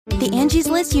The Angie's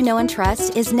List you know and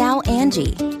trust is now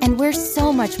Angie, and we're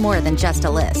so much more than just a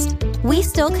list. We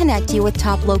still connect you with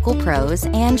top local pros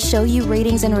and show you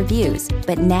ratings and reviews,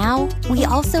 but now we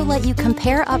also let you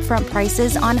compare upfront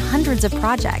prices on hundreds of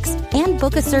projects and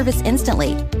book a service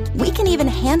instantly. We can even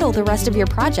handle the rest of your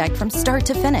project from start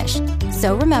to finish.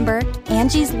 So remember,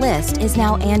 Angie's List is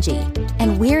now Angie,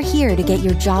 and we're here to get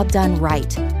your job done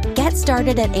right. Get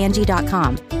started at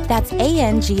Angie.com. That's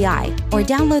ANGI, or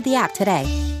download the app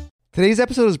today. Today's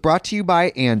episode is brought to you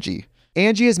by Angie.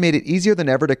 Angie has made it easier than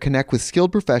ever to connect with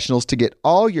skilled professionals to get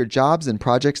all your jobs and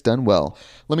projects done well.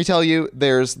 Let me tell you,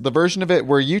 there's the version of it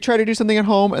where you try to do something at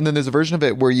home, and then there's a version of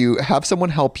it where you have someone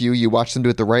help you, you watch them do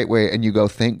it the right way, and you go,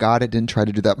 thank God I didn't try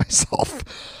to do that myself.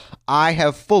 I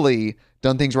have fully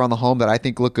done things around the home that I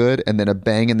think look good, and then a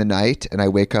bang in the night, and I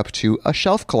wake up to a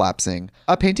shelf collapsing,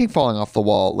 a painting falling off the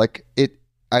wall.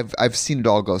 I've seen it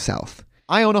all go south.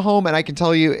 I own a home, and I can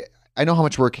tell you, I know how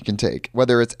much work it can take.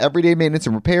 Whether it's everyday maintenance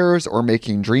and repairs or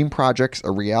making dream projects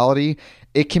a reality,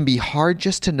 it can be hard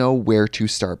just to know where to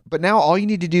start. But now all you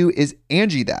need to do is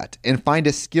Angie that and find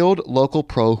a skilled local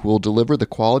pro who will deliver the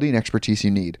quality and expertise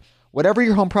you need. Whatever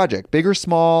your home project, big or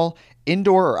small,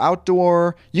 indoor or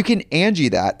outdoor, you can Angie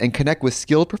that and connect with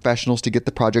skilled professionals to get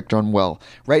the project done well.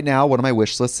 Right now, one of my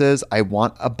wish lists is I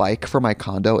want a bike for my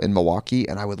condo in Milwaukee,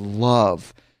 and I would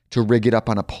love to rig it up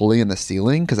on a pulley in the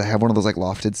ceiling because I have one of those like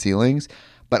lofted ceilings,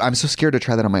 but I'm so scared to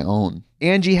try that on my own.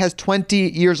 Angie has 20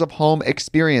 years of home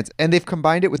experience, and they've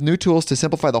combined it with new tools to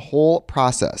simplify the whole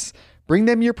process. Bring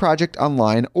them your project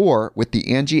online or with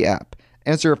the Angie app.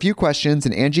 Answer a few questions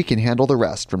and Angie can handle the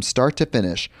rest from start to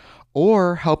finish,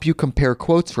 or help you compare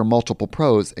quotes from multiple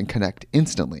pros and connect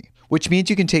instantly, which means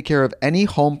you can take care of any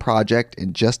home project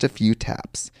in just a few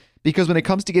taps. Because when it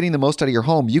comes to getting the most out of your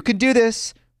home, you can do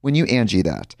this when you Angie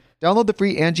that. Download the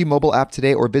free Angie mobile app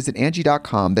today or visit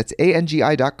Angie.com. That's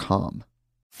ANGI.com.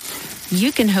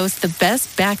 You can host the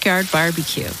best backyard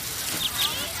barbecue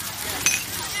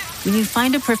when you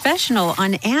find a professional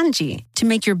on Angie to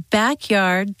make your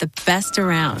backyard the best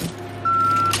around.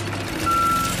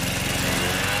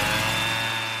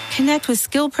 Connect with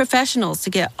skilled professionals to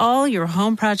get all your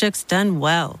home projects done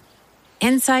well.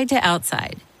 Inside to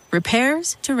outside,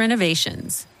 repairs to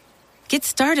renovations. Get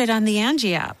started on the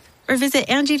Angie app or visit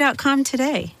Angie.com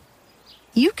today.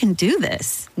 You can do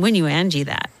this when you Angie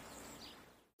that.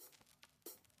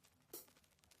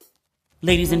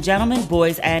 Ladies and gentlemen,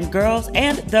 boys and girls,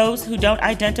 and those who don't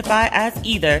identify as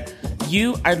either,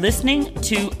 you are listening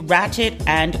to Ratchet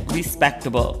and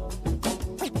Respectable.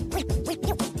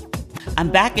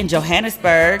 I'm back in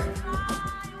Johannesburg.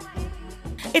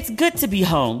 It's good to be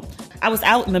home. I was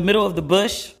out in the middle of the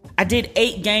bush. I did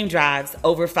 8 game drives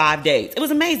over 5 days. It was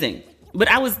amazing. But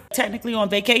I was technically on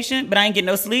vacation, but I didn't get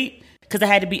no sleep because I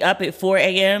had to be up at 4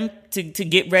 a.m. to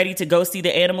get ready to go see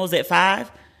the animals at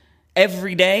 5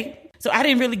 every day. So I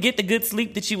didn't really get the good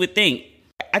sleep that you would think.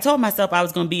 I told myself I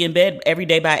was going to be in bed every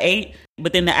day by 8,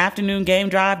 but then the afternoon game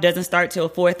drive doesn't start till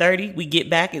 4:30. We get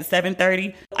back at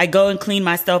 7:30. I go and clean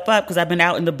myself up because I've been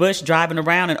out in the bush driving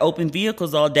around in open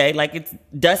vehicles all day. Like it's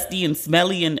dusty and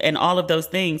smelly and all of those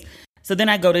things. So then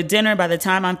I go to dinner. By the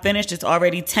time I'm finished, it's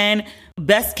already 10.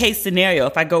 Best case scenario,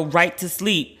 if I go right to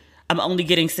sleep, I'm only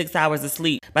getting 6 hours of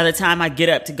sleep by the time I get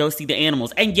up to go see the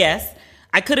animals. And yes,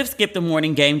 I could have skipped the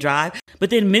morning game drive,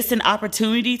 but then missed an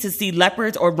opportunity to see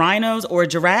leopards or rhinos or a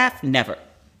giraffe? Never.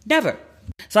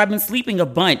 So I've been sleeping a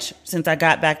bunch since I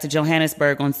got back to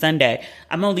Johannesburg on Sunday.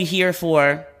 I'm only here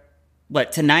for,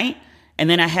 tonight? And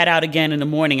then I head out again in the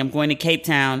morning. I'm going to Cape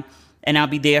Town, and I'll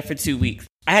be there for 2 weeks.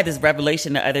 I had this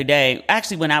revelation the other day.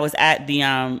 Actually, when I was at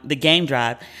the game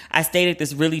drive, I stayed at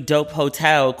this really dope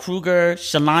hotel, Kruger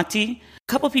Shalanti. A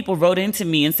couple people wrote into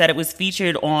me and said it was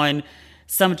featured on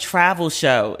some travel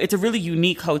show. It's a really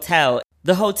unique hotel.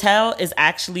 The hotel is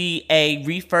actually a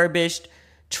refurbished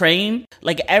train.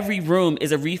 Like every room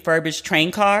is a refurbished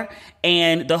train car.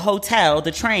 And the hotel,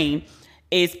 the train,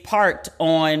 is parked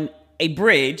on a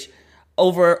bridge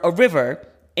over a river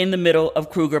in the middle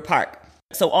of Kruger Park.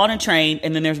 So on a train,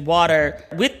 and then there's water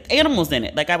with animals in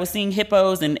it. Like I was seeing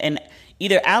hippos and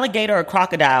either alligator or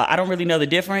crocodile. I don't really know the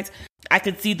difference. I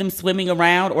could see them swimming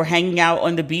around or hanging out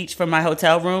on the beach from my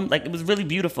hotel room. Like it was really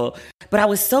beautiful. But I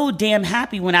was so damn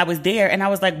happy when I was there. And I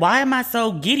was like, why am I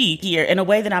so giddy here in a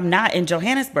way that I'm not in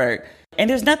Johannesburg? And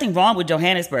there's nothing wrong with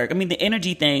Johannesburg. I mean, the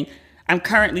energy thing, I'm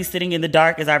currently sitting in the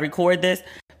dark as I record this,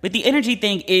 but the energy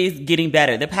thing is getting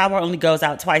better. The power only goes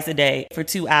out twice a day for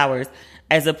 2 hours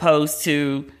as opposed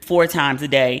to 4 times a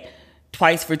day,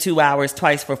 twice for 2 hours,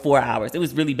 twice for 4 hours. It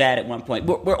was really bad at one point.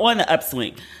 We're on the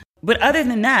upswing. But other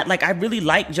than that, like, I really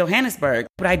like Johannesburg,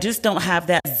 but I just don't have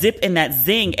that zip and that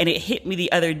zing. And it hit me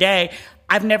the other day.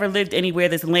 I've never lived anywhere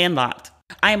that's landlocked.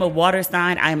 I am a water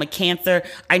sign. I am a Cancer.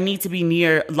 I need to be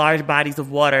near large bodies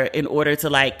of water in order to,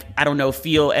 like, I don't know,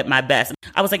 feel at my best.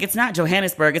 I was like, it's not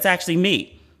Johannesburg. It's actually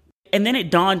me. And then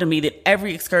it dawned on me that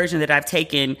every excursion that I've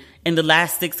taken in the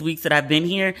last 6 weeks that I've been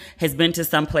here has been to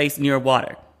someplace near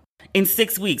water. In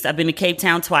 6 weeks, I've been to Cape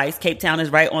Town twice. Cape Town is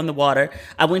right on the water.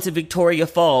 I went to Victoria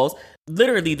Falls,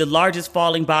 literally the largest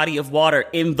falling body of water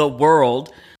in the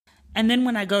world. And then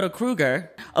when I go to Kruger,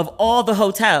 of all the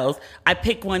hotels, I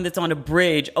pick one that's on a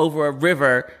bridge over a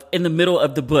river in the middle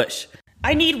of the bush.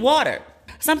 I need water.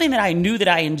 Something that I knew that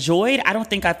I enjoyed. I don't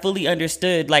think I fully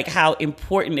understood like how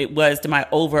important it was to my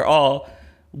overall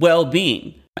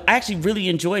well-being. I actually really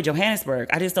enjoy Johannesburg.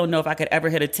 I just don't know if I could ever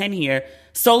hit a 10 here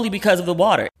solely because of the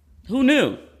water. Who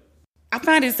knew? I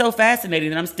find it so fascinating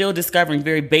that I'm still discovering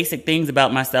very basic things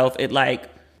about myself at like,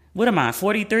 what am I,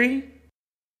 43?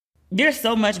 There's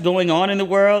so much going on in the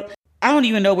world. I don't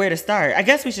even know where to start. I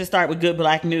guess we should start with Good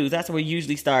Black News. That's where we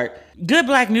usually start. Good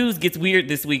Black News gets weird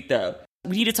this week, though.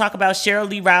 We need to talk about Sheryl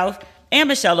Lee Ralph and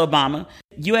Michelle Obama.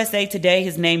 USA Today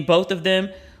has named both of them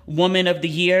Woman of the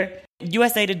Year.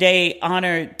 USA Today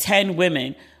honored 10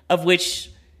 women, of which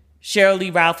Sheryl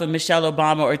Lee Ralph and Michelle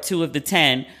Obama are 2 of the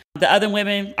 10. The other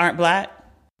women aren't black.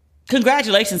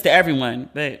 Congratulations to everyone,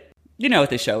 but you know what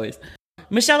this show is.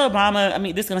 Michelle Obama, I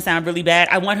mean, this is going to sound really bad.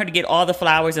 I want her to get all the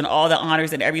flowers and all the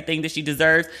honors and everything that she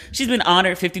deserves. She's been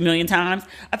honored 50 million times.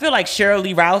 I feel like Sheryl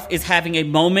Lee Ralph is having a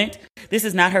moment. This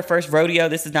is not her first rodeo.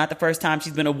 This is not the first time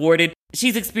she's been awarded.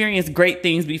 She's experienced great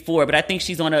things before, but I think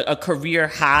she's on a career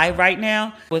high right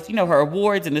now with, you know, her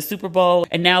awards and the Super Bowl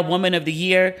and now Woman of the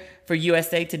Year for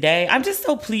USA Today. I'm just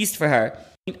so pleased for her.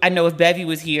 I know if Bevy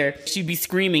was here, she'd be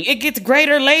screaming, it gets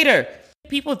greater later.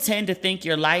 People tend to think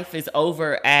your life is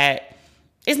over at,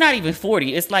 it's not even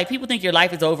 40. It's like people think your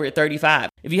life is over at 35.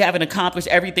 If you haven't accomplished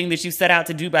everything that you set out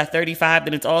to do by 35,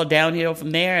 then it's all downhill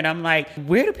from there. And I'm like,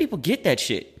 where do people get that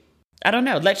shit? I don't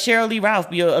know. Let Sheryl Lee Ralph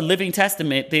be a living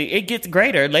testament that it gets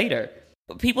greater later.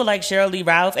 People like Sheryl Lee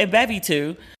Ralph and Bevy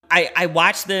too. I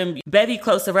watch them. Bevy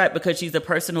closer up because she's a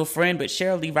personal friend, but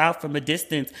Sheryl Lee Ralph from a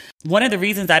distance. One of the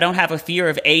reasons I don't have a fear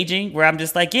of aging, where I'm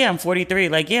just like, yeah, I'm 43.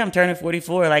 Like, yeah, I'm turning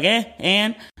 44. Like,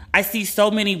 and I see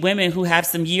so many women who have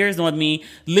some years on me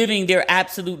living their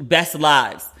absolute best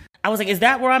lives. I was like, is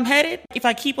that where I'm headed? If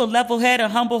I keep a level head, a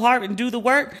humble heart, and do the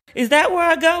work, is that where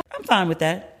I go? I'm fine with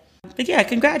that. But yeah,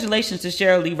 congratulations to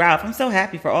Sheryl Lee Ralph. I'm so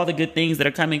happy for all the good things that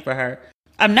are coming for her.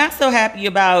 I'm not so happy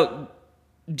about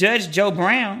Judge Joe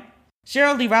Brown.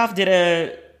 Sheryl Lee Ralph did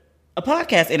a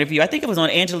podcast interview. I think it was on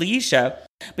Angela Yee's show.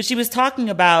 But she was talking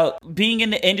about being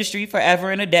in the industry forever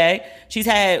and a day. She's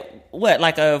had,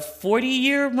 like a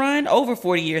 40-year run? Over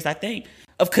 40 years, I think,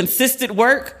 of consistent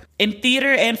work in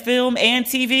theater and film and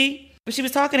TV. But she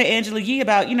was talking to Angela Yee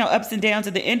about, you know, ups and downs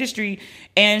of the industry.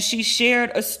 And she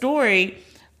shared a story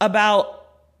about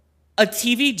a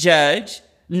TV judge,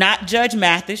 not Judge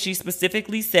Mathis, she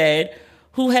specifically said,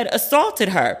 who had assaulted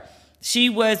her. She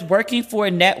was working for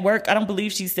a network. I don't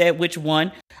believe she said which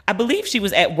one. I believe she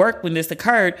was at work when this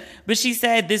occurred, but she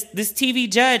said this TV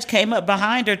judge came up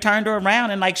behind her, turned her around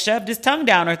and like shoved his tongue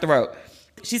down her throat.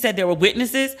 She said there were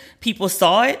witnesses, people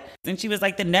saw it, and she was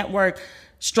like, the network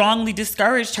strongly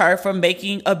discouraged her from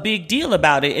making a big deal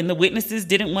about it. And the witnesses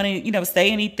didn't want to, you know,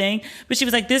 say anything, but she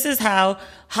was like, this is how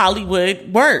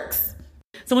Hollywood works.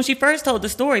 So when she first told the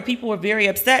story, people were very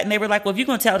upset and they were like, well, if you're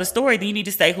going to tell the story, then you need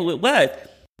to say who it was.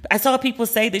 I saw people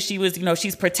say that she was, you know,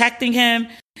 she's protecting him.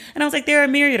 And I was like, there are a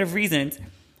myriad of reasons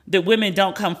that women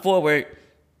don't come forward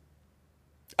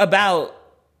about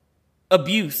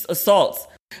abuse, assaults.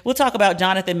 We'll talk about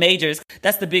Jonathan Majors.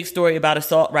 That's the big story about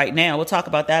assault right now. We'll talk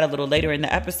about that a little later in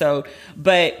the episode.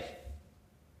 But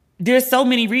there's so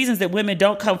many reasons that women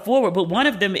don't come forward. But one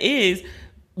of them is,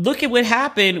 look at what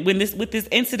happened with this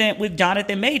incident with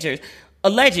Jonathan Majors.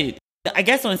 Alleged. I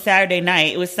guess on Saturday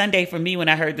night, it was Sunday for me when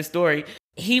I heard the story.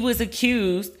 He was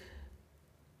accused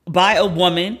by a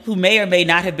woman who may or may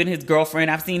not have been his girlfriend.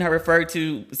 I've seen her referred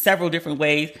to several different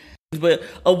ways. But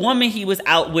a woman he was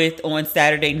out with on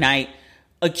Saturday night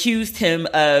accused him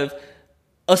of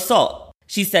assault.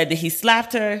 She said that he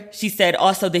slapped her. She said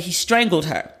also that he strangled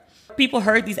her. People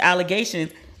heard these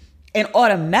allegations and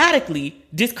automatically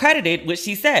discredited what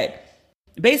she said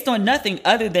based on nothing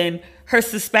other than her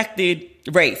suspected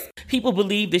race. People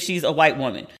believe that she's a white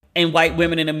woman, and white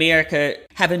women in America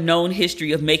have a known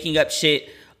history of making up shit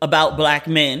about black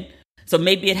men. So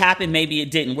maybe it happened, maybe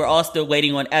it didn't. We're all still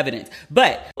waiting on evidence.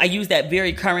 But I use that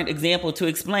very current example to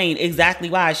explain exactly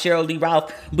why Sheryl Lee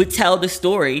Ralph would tell the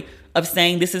story of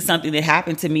saying this is something that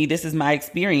happened to me, this is my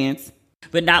experience,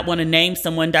 but not want to name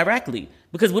someone directly.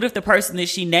 Because what if the person that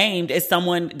she named is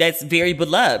someone that's very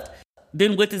beloved?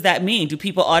 Then what does that mean? Do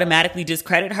people automatically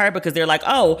discredit her because they're like,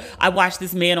 oh, I watched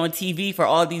this man on TV for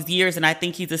all these years and I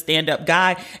think he's a stand-up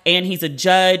guy and he's a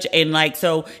judge and like,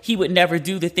 so he would never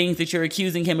do the things that you're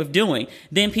accusing him of doing.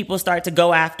 Then people start to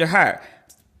go after her.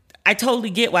 I totally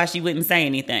get why she wouldn't say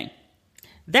anything.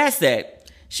 That said,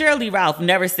 Sheryl Lee Ralph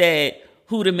never said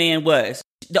who the man was.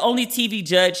 The only TV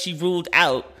judge she ruled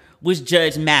out was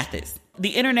Judge Mathis. The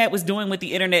internet was doing what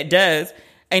the internet does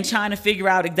and trying to figure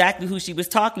out exactly who she was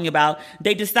talking about.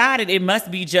 They decided it must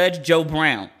be Judge Joe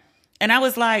Brown. And I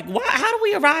was like, why? How do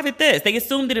we arrive at this? They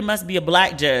assumed that it must be a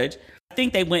black judge. I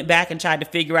think they went back and tried to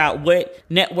figure out what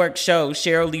network show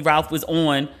Sheryl Lee Ralph was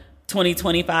on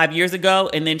 25 years ago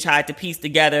and then tried to piece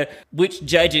together which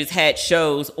judges had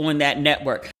shows on that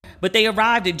network. But they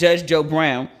arrived at Judge Joe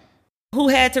Brown, who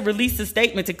had to release a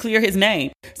statement to clear his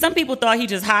name. Some people thought he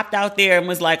just hopped out there and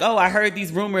was like, oh, I heard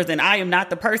these rumors and I am not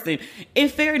the person. In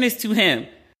fairness to him,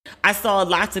 I saw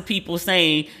lots of people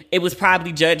saying it was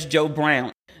probably Judge Joe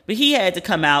Brown. But he had to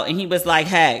come out and he was like,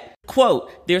 hey,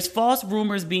 quote, there's false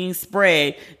rumors being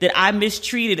spread that I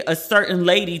mistreated a certain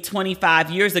lady 25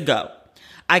 years ago.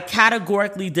 I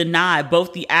categorically deny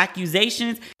both the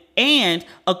accusations and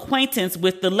acquaintance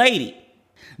with the lady.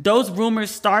 Those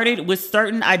rumors started with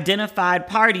certain identified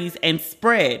parties and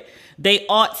spread. They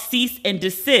ought cease and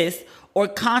desist or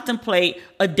contemplate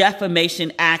a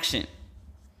defamation action.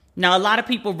 Now, a lot of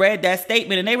people read that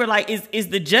statement and they were like, is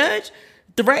the judge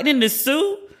threatening to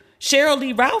sue Sheryl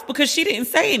Lee Ralph? Because she didn't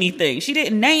say anything. She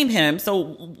didn't name him.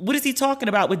 So what is he talking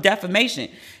about with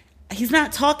defamation? He's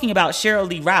not talking about Sheryl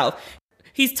Lee Ralph.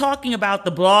 He's talking about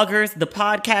the bloggers, the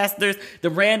podcasters, the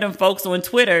random folks on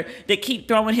Twitter that keep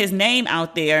throwing his name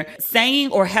out there,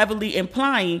 saying or heavily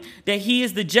implying that he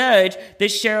is the judge that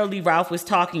Sheryl Lee Ralph was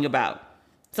talking about.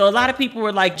 So a lot of people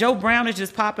were like, Joe Brown is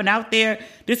just popping out there.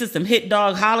 This is some hit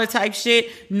dog holler type shit.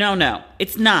 No,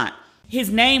 it's not. His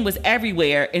name was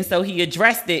everywhere. And so he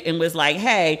addressed it and was like,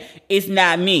 hey, it's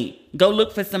not me. Go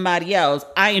look for somebody else.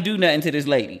 I ain't do nothing to this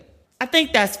lady. I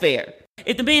think that's fair.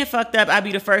 If the man fucked up, I'd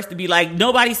be the first to be like,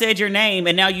 nobody said your name,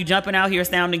 and now you jumping out here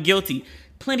sounding guilty.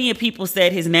 Plenty of people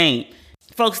said his name.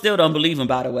 Folks still don't believe him,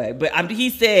 by the way. But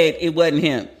he said it wasn't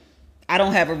him. I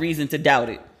don't have a reason to doubt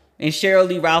it. And Sheryl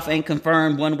Lee Ralph ain't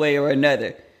confirmed one way or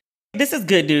another. This is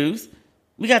good news.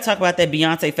 We got to talk about that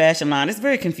Beyonce fashion line. It's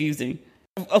very confusing.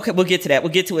 Okay, we'll get to that.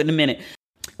 We'll get to it in a minute.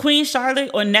 Queen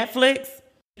Charlotte on Netflix.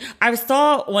 I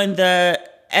saw on the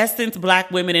Essence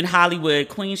Black Women in Hollywood,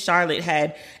 Queen Charlotte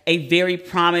had a very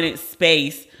prominent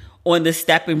space on the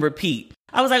Step and Repeat.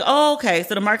 I was like, oh, okay,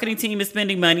 so the marketing team is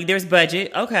spending money. There's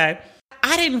budget. Okay.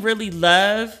 I didn't really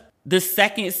love the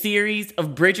second series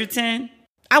of Bridgerton.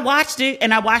 I watched it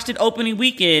and I watched it opening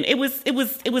weekend. It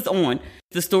was on.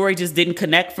 The story just didn't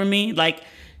connect for me. Like,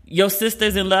 your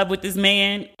sister's in love with this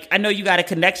man. I know you got a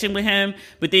connection with him,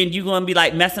 but then you going to be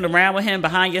like messing around with him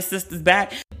behind your sister's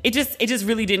back. It just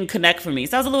really didn't connect for me.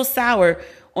 So I was a little sour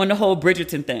on the whole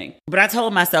Bridgerton thing. But I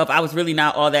told myself I was really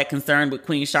not all that concerned with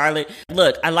Queen Charlotte.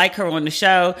 Look, I like her on the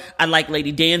show. I like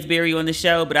Lady Dansbury on the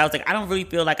show. But I was like, I don't really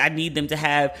feel like I need them to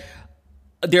have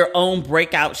their own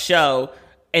breakout show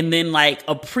and then like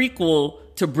a prequel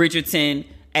to Bridgerton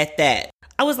at that.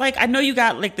 I was like, I know you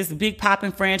got like this big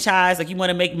popping franchise, like you want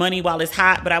to make money while it's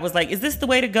hot, but I was like, is this the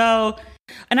way to go?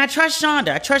 And I trust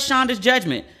Shonda. I trust Shonda's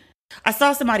judgment. I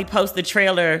saw somebody post the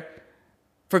trailer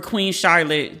for Queen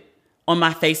Charlotte on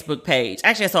my Facebook page.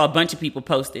 Actually, I saw a bunch of people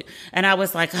post it. And I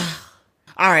was like, oh,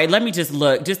 all right, let me just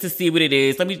look just to see what it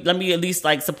is. Let me at least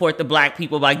like support the black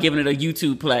people by giving it a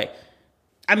YouTube play.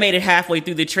 I made it halfway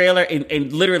through the trailer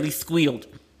and literally squealed.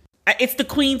 It's the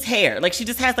queen's hair. Like, she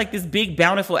just has like this big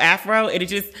bountiful afro, and it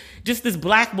just this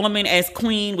black woman as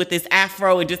queen with this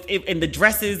afro and the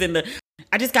dresses and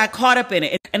I just got caught up in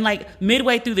it. And like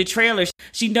midway through the trailer,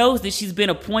 she knows that she's been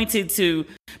appointed to,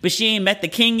 but she ain't met the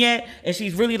king yet. And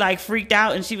she's really like freaked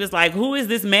out. And she was like, who is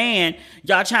this man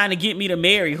y'all trying to get me to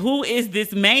marry? Who is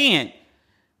this man?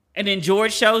 And then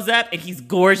George shows up and he's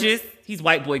gorgeous. He's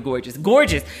white boy gorgeous.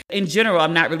 Gorgeous. In general,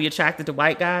 I'm not really attracted to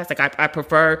white guys. Like I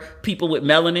prefer people with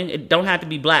melanin. It don't have to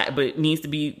be black, but it needs to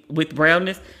be with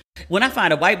brownness. When I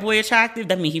find a white boy attractive,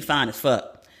 that means he fine as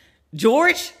fuck.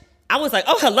 George, I was like,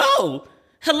 oh, hello.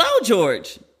 Hello,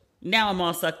 George. Now I'm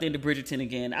all sucked into Bridgerton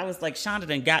again. I was like, Shonda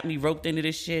done got me roped into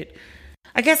this shit.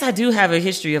 I guess I do have a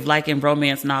history of liking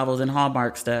romance novels and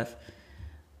Hallmark stuff.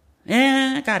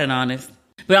 I got it honest.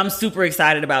 But I'm super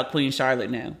excited about Queen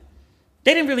Charlotte now.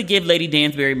 They didn't really give Lady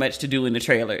Dansbury much to do in the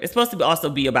trailer. It's supposed to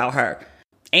also be about her.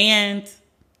 And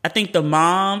I think the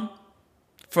mom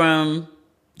from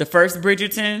the first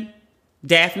Bridgerton,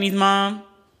 Daphne's mom,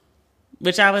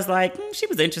 which I was like, she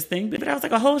was interesting. But I was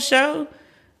like, a whole show?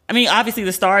 I mean, obviously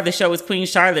the star of the show was Queen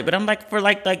Charlotte, but I'm like, for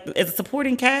like as a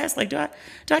supporting cast, like, do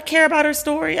I care about her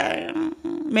story?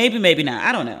 Maybe not.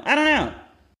 I don't know.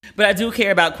 But I do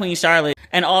care about Queen Charlotte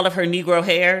and all of her Negro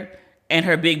hair and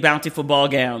her big bountiful ball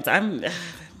gowns. I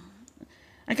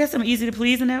guess I'm easy to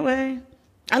please in that way.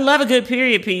 I love a good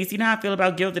period piece. You know how I feel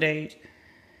about Gilded Age.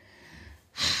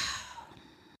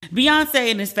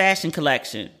 Beyonce and this fashion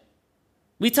collection.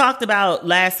 We talked about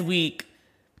last week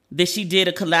that she did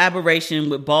a collaboration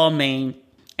with Balmain,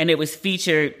 and it was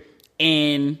featured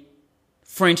in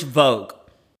French Vogue.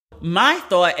 My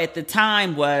thought at the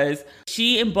time was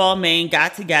she and Balmain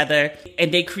got together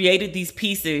and they created these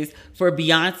pieces for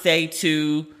Beyonce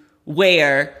to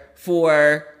wear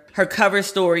for her cover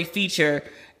story feature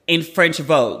in French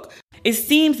Vogue. It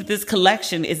seems that this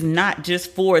collection is not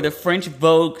just for the French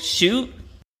Vogue shoot.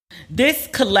 This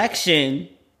collection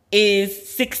is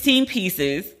 16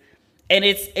 pieces, and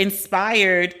it's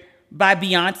inspired by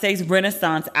Beyonce's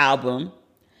Renaissance album.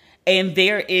 And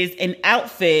there is an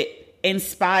outfit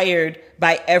inspired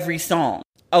by every song.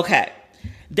 Okay,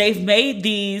 they've made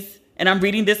these, and I'm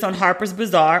reading this on Harper's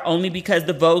Bazaar only because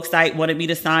the Vogue site wanted me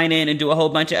to sign in and do a whole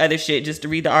bunch of other shit just to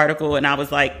read the article. And I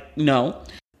was like, no.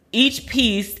 Each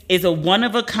piece is a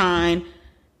one-of-a-kind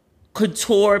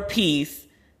couture piece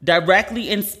directly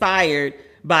inspired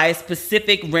by a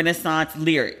specific Renaissance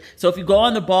lyric. So if you go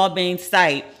on the Balmain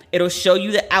site, it'll show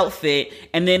you the outfit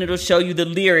and then it'll show you the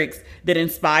lyrics that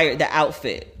inspired the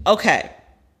outfit. Okay.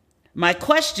 My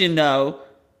question though,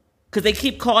 because they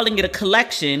keep calling it a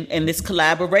collection and this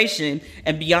collaboration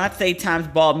and Beyonce times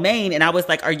Balmain, and I was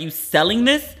like, are you selling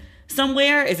this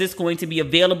somewhere? Is this going to be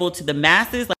available to the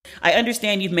masses? Like, I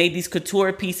understand you've made these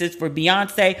couture pieces for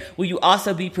Beyonce. Will you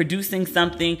also be producing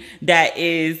something that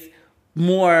is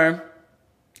more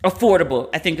affordable,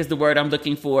 I think is the word I'm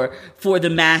looking for the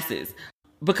masses?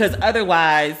 Because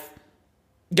otherwise,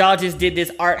 y'all just did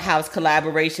this art house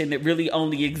collaboration that really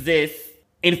only exists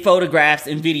in photographs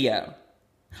and video.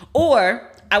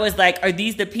 Or I was like, are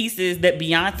these the pieces that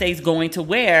Beyonce's going to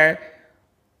wear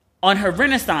on her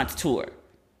Renaissance tour?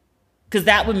 Because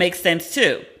that would make sense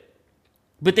too.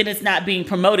 But then it's not being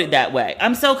promoted that way.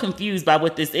 I'm so confused by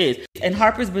what this is. And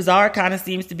Harper's Bazaar kind of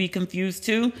seems to be confused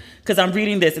too, because I'm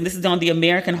reading this, and this is on the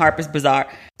American Harper's Bazaar.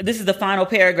 This is the final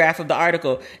paragraph of the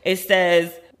article. It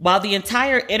says, while the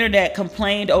entire internet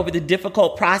complained over the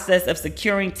difficult process of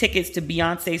securing tickets to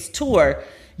Beyonce's tour,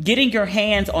 getting your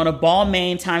hands on a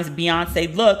Balmain times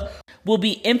Beyonce look will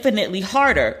be infinitely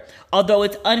harder, although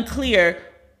it's unclear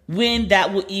when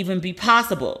that will even be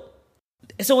possible.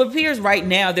 So it appears right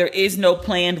now there is no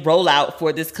planned rollout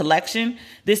for this collection.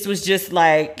 This was just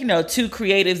like, two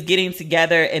creatives getting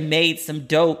together and made some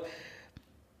dope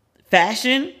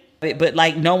fashion, but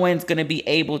like no one's going to be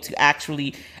able to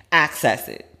actually access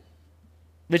it.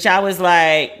 Which I was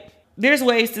like, there's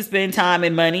ways to spend time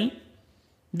and money.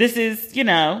 This is,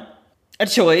 a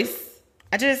choice.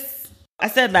 I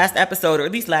said last episode, or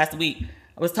at least last week,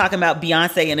 I was talking about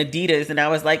Beyonce and Adidas, and I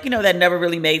was like, that never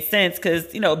really made sense because,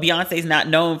 Beyonce's not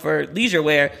known for leisure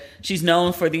wear. She's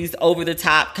known for these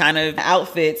over-the-top kind of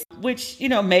outfits, which,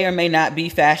 may or may not be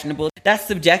fashionable. That's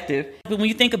subjective. But when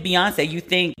you think of Beyonce, you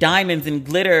think diamonds and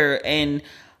glitter and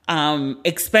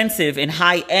expensive and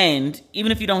high-end.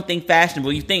 Even if you don't think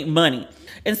fashionable, you think money.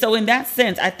 And so in that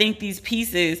sense, I think these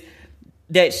pieces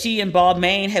that she and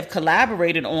Balmain have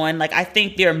collaborated on, like, I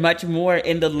think they're much more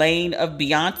in the lane of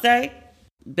Beyonce.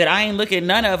 But I ain't look at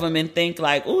none of them and think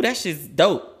like, ooh, that shit's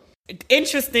dope.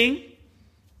 Interesting.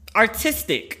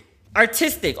 Artistic,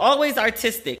 always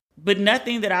artistic. But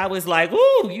nothing that I was like,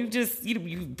 ooh,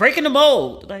 you breaking the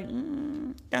mold. Like,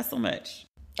 not so much.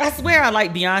 I swear I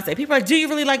like Beyonce. People are like, do you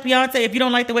really like Beyonce if you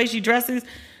don't like the way she dresses?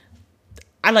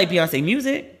 I like Beyonce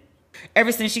music.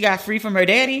 Ever since she got free from her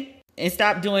daddy and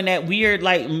stopped doing that weird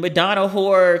like Madonna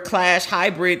horror clash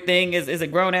hybrid thing as a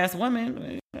grown-ass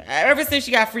woman. Ever since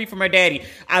she got free from her daddy,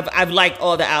 I've liked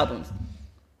all the albums.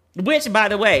 Which, by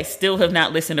the way, still have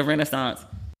not listened to Renaissance.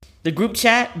 The group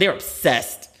chat, they're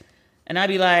obsessed. And I'd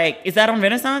be like, is that on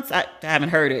Renaissance? I haven't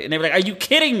heard it. And they were like, are you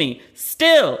kidding me?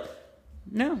 Still.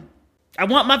 No. I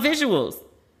want my visuals.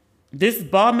 This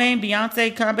Balmain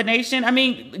Beyonce combination, I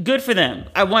mean, good for them.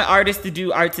 I want artists to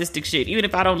do artistic shit. Even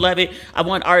if I don't love it, I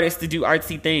want artists to do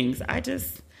artsy things.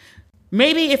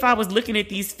 Maybe if I was looking at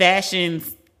these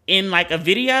fashions in like a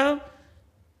video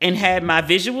and had my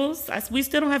visuals, we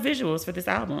still don't have visuals for this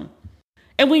album.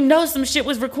 And we know some shit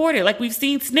was recorded. Like, we've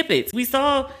seen snippets. We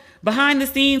saw behind the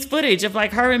scenes footage of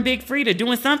like her and Big Frida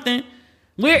doing something.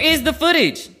 Where is the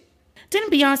footage?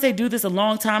 Didn't Beyonce do this a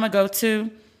long time ago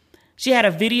too? She had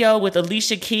a video with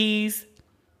Alicia Keys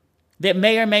that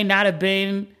may or may not have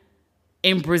been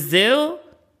in Brazil.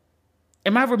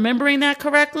 Am I remembering that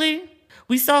correctly?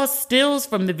 We saw stills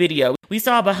from the video. We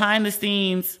saw behind the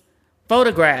scenes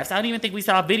photographs. I don't even think we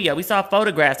saw video. We saw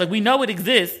photographs. Like, we know it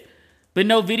exists, but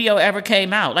no video ever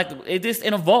came out. Like, it's just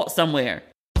in a vault somewhere.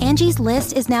 Angie's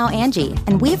List is now Angie,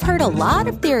 and we've heard a lot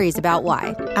of theories about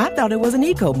why. I thought it was an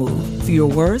eco move.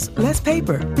 Fewer words, less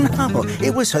paper. No,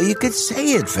 it was so you could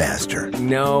say it faster.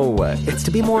 No, it's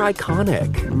to be more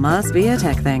iconic. Must be a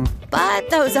tech thing. But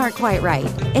those aren't quite right.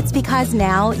 It's because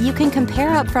now you can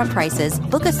compare upfront prices,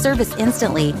 book a service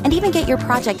instantly, and even get your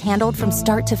project handled from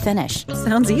start to finish.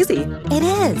 Sounds easy. It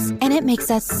is, and it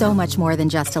makes us so much more than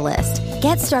just a list.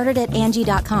 Get started at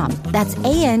Angie.com. That's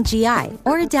ANGI,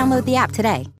 or download the app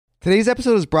today. Today's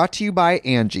episode is brought to you by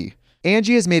Angie.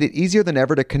 Angie has made it easier than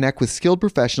ever to connect with skilled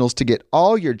professionals to get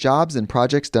all your jobs and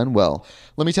projects done well.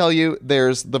 Let me tell you,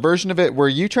 there's the version of it where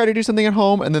you try to do something at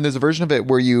home, and then there's a version of it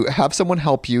where you have someone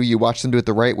help you, you watch them do it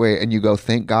the right way, and you go,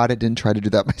 thank God I didn't try to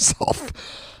do that myself.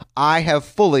 I have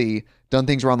fully done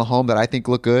things around the home that I think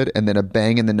look good, and then a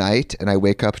bang in the night, and I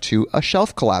wake up to a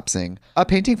shelf collapsing, a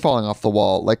painting falling off the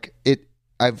wall. Like,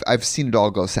 I've seen it all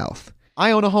go south.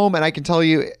 I own a home, and I can tell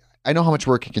you, I know how much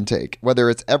work it can take. Whether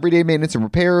it's everyday maintenance and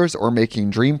repairs or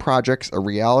making dream projects a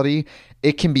reality,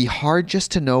 it can be hard just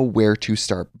to know where to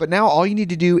start. But now all you need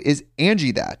to do is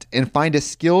Angie that and find a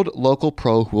skilled local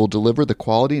pro who will deliver the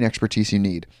quality and expertise you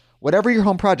need. Whatever your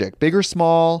home project, big or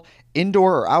small,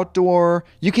 indoor or outdoor,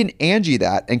 you can Angie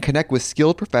that and connect with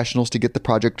skilled professionals to get the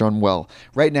project done well.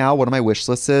 Right now, one of my wish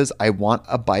lists is I want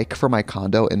a bike for my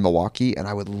condo in Milwaukee, and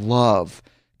I would love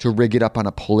to rig it up on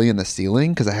a pulley in the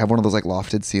ceiling because I have one of those like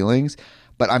lofted ceilings,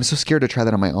 but I'm so scared to try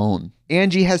that on my own.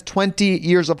 Angie has 20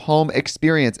 years of home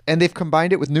experience, and they've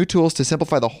combined it with new tools to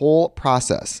simplify the whole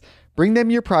process. Bring them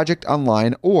your project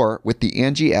online or with the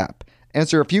Angie app.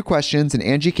 Answer a few questions and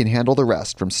Angie can handle the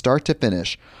rest from start to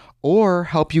finish, or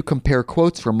help you compare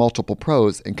quotes from multiple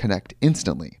pros and connect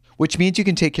instantly, which means you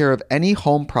can take care of any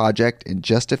home project in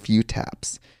just a few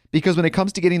taps. Because when it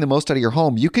comes to getting the most out of your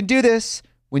home, you can do this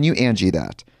when you Angie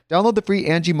that. Download the free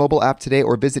Angie mobile app today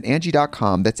or visit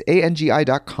Angie.com. That's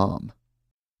ANGI.com.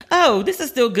 Oh, this is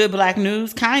still good black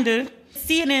news, kind of.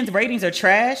 CNN's ratings are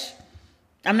trash.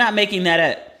 I'm not making that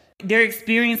up. They're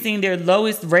experiencing their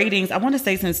lowest ratings, I want to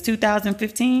say since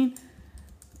 2015.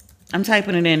 I'm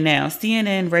typing it in now.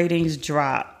 CNN ratings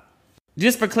drop.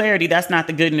 Just for clarity, that's not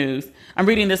the good news. I'm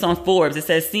reading this on Forbes. It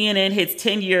says CNN hits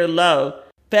 10-year low.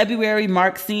 February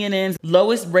marks CNN's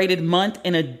lowest rated month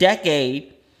in a decade,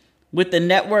 with the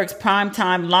network's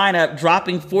primetime lineup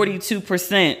dropping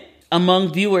 42%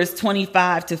 among viewers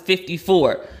 25 to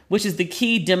 54, which is the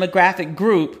key demographic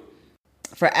group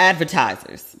for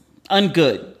advertisers.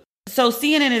 Ungood. So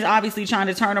CNN is obviously trying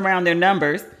to turn around their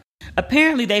numbers.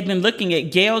 Apparently, they've been looking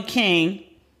at Gayle King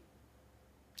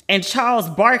and Charles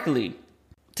Barkley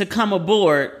to come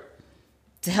aboard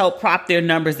to help prop their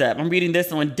numbers up. I'm reading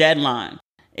this on Deadline.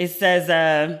 It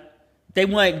says they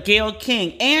want Gayle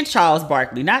King and Charles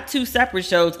Barkley, not two separate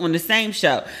shows on the same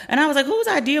show. And I was like, whose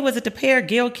idea was it to pair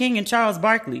Gayle King and Charles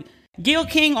Barkley? Gayle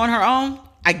King on her own,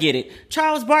 I get it.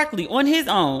 Charles Barkley on his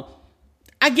own,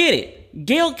 I get it.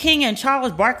 Gayle King and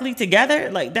Charles Barkley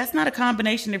together, like, that's not a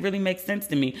combination that really makes sense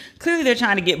to me. Clearly, they're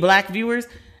trying to get black viewers.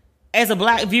 As a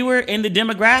black viewer in the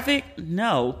demographic,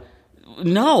 no.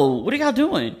 What are y'all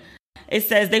doing? It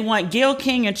says they want Gayle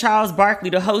King and Charles Barkley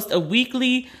to host a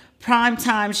weekly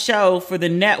primetime show for the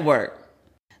network.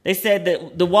 They said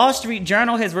that the Wall Street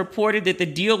Journal has reported that the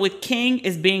deal with King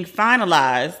is being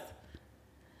finalized,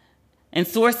 and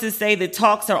sources say that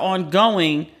talks are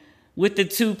ongoing with the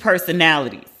two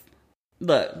personalities.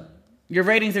 Look, your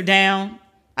ratings are down.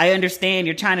 I understand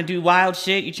you're trying to do wild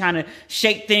shit. You're trying to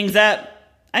shake things up.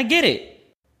 I get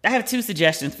it. I have two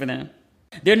suggestions for them.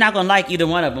 They're not going to like either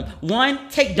one of them. One,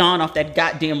 take Dawn off that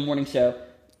goddamn morning show.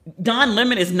 Don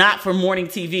Lemon is not for morning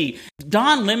TV.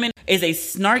 Don Lemon is a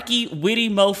snarky, witty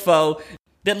mofo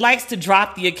that likes to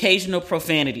drop the occasional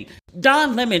profanity.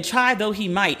 Don Lemon, try though he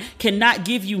might, cannot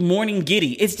give you morning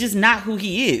giddy. It's just not who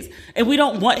he is. And we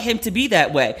don't want him to be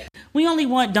that way. We only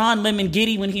want Don Lemon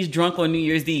giddy when he's drunk on New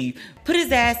Year's Eve. Put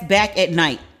his ass back at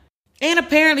night. And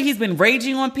apparently he's been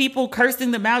raging on people,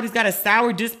 cursing them out. He's got a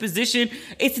sour disposition.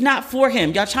 It's not for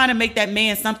him. Y'all trying to make that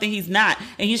man something he's not.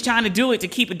 And he's trying to do it to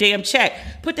keep a damn check.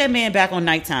 Put that man back on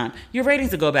nighttime. Your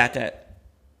ratings will go back up.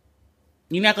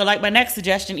 You're not going to like my next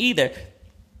suggestion either.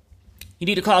 You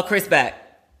need to call Chris back.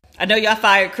 I know y'all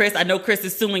fired Chris. I know Chris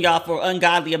is suing y'all for an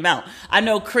ungodly amount. I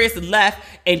know Chris left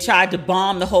and tried to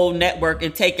bomb the whole network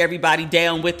and take everybody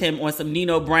down with him on some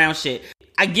Nino Brown shit.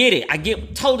 I get it. I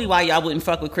get totally why y'all wouldn't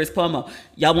fuck with Chris Cuomo.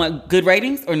 Y'all want good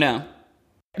ratings or no?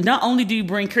 Not only do you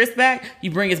bring Chris back, you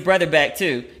bring his brother back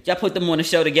too. Y'all put them on the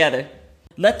show together.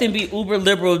 Let them be uber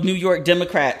liberal New York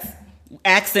Democrats,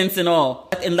 accents and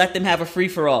all, and let them have a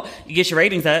free-for-all. You get your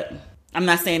ratings up. I'm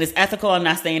not saying it's ethical. I'm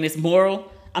not saying it's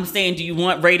moral. I'm saying, do you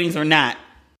want ratings or not?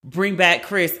 Bring back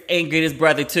Chris and get his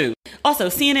brother too. Also,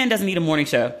 CNN doesn't need a morning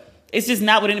show. It's just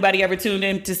not what anybody ever tuned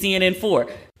in to CNN for.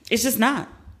 It's just not.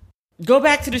 Go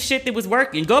back to the shit that was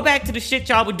working. Go back to the shit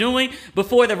y'all were doing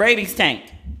before the ratings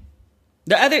tanked.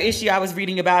 The other issue I was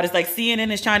reading about is like CNN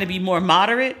is trying to be more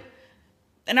moderate.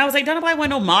 And I was like, don't nobody want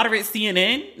no moderate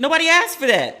CNN? Nobody asked for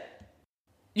that.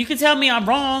 You can tell me I'm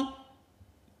wrong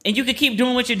and you can keep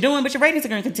doing what you're doing, but your ratings are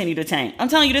going to continue to tank. I'm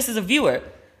telling you this as a viewer.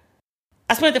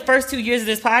 I spent the first 2 years of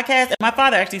this podcast, and my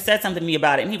father actually said something to me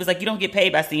about it. And he was like, you don't get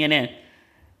paid by CNN.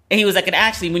 And he was like, and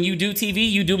actually, when you do TV,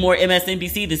 you do more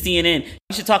MSNBC than CNN.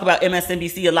 You should talk about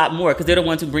MSNBC a lot more because they're the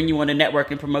ones who bring you on the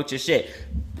network and promote your shit.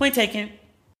 Point taken.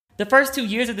 The first 2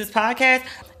 years of this podcast,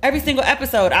 every single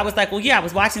episode, I was like, well, yeah, I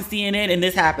was watching CNN and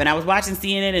this happened. I was watching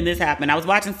CNN and this happened. I was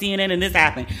watching CNN and this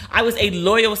happened. I was a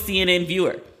loyal CNN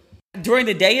viewer. During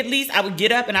the day, at least, I would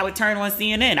get up and I would turn on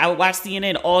CNN. I would watch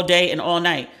CNN all day and all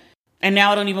night. And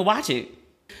now I don't even watch it.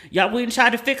 Y'all wouldn't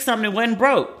try to fix something that wasn't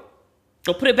broke.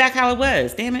 Go put it back how it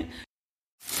was, damn it.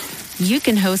 You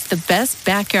can host the best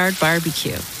backyard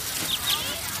barbecue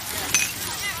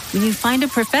when you find a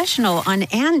professional on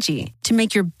Angie to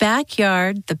make your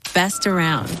backyard the best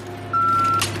around.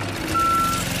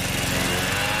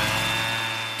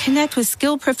 Connect with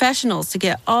skilled professionals to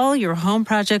get all your home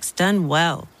projects done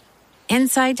well.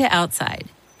 Inside to outside,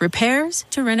 repairs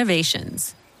to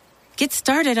renovations. Get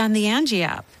started on the Angie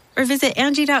app or visit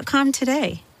Angie.com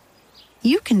today.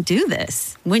 You can do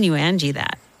this when you Angie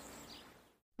that.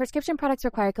 Prescription products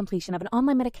require completion of an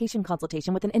online medication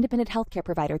consultation with an independent healthcare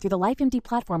provider through the LifeMD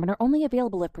platform and are only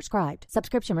available if prescribed.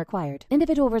 Subscription required.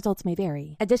 Individual results may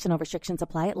vary. Additional restrictions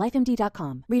apply at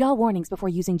lifemd.com. Read all warnings before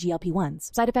using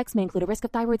GLP-1s. Side effects may include a risk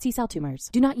of thyroid C-cell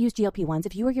tumors. Do not use GLP-1s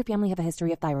if you or your family have a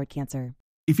history of thyroid cancer.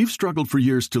 If you've struggled for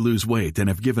years to lose weight and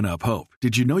have given up hope,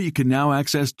 did you know you can now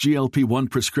access GLP-1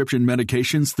 prescription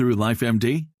medications through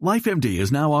LifeMD? LifeMD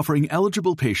is now offering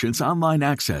eligible patients online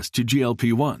access to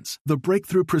GLP-1s, the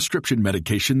breakthrough prescription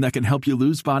medication that can help you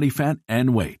lose body fat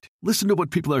and weight. Listen to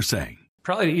what people are saying.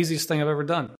 Probably the easiest thing I've ever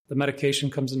done. The medication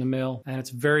comes in the mail, and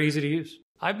it's very easy to use.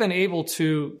 I've been able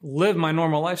to live my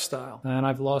normal lifestyle, and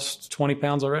I've lost 20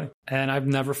 pounds already, and I've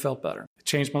never felt better. It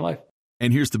changed my life.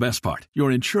 And here's the best part.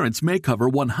 Your insurance may cover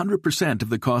 100%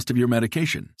 of the cost of your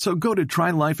medication. So go to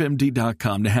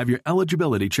TryLifeMD.com to have your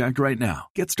eligibility checked right now.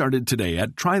 Get started today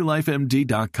at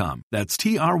TryLifeMD.com. That's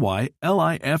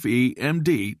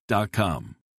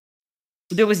TryLifeMD.com.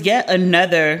 There was yet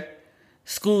another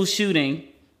school shooting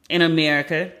in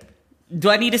America. Do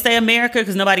I need to say America?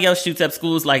 Because nobody else shoots up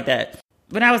schools like that.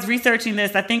 When I was researching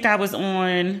this, I think I was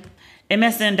on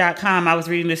MSN.com. I was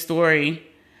reading this story.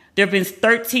 There have been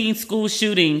 13 school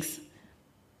shootings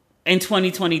in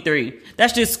 2023.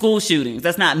 That's just school shootings.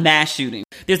 That's not mass shootings.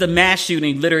 There's a mass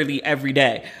shooting literally every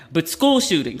day. But school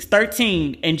shootings,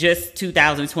 13 in just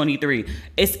 2023.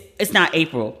 It's not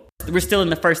April. We're still in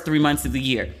the first 3 months of the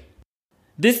year.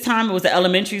 This time it was an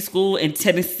elementary school in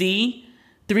Tennessee.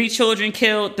 3 children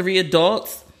killed, 3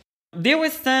 adults. There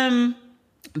was some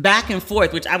back and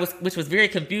forth, which was very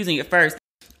confusing at first,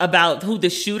 about who the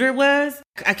shooter was.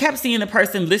 I kept seeing the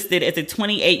person listed as a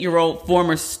 28-year-old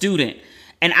former student.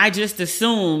 And I just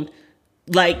assumed,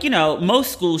 like,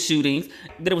 most school shootings,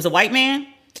 that it was a white man.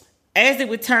 As it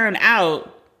would turn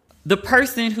out, the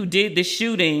person who did the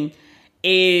shooting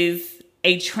is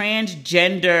a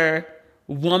transgender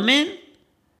woman.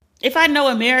 If I know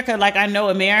America like I know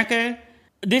America,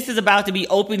 this is about to be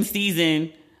open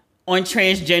season on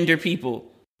transgender people.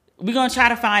 We're going to try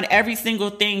to find every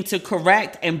single thing to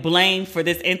correct and blame for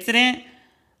this incident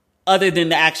other than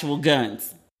the actual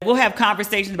guns. We'll have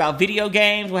conversations about video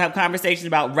games. We'll have conversations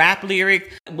about rap lyrics.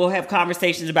 We'll have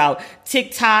conversations about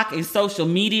TikTok and social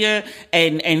media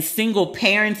and single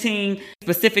parenting,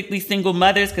 specifically single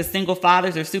mothers, because single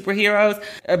fathers are superheroes.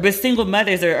 But single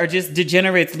mothers are just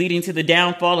degenerates leading to the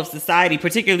downfall of society,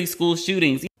 particularly school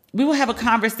shootings. We will have a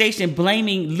conversation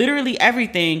blaming literally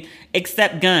everything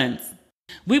except guns.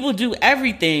 We will do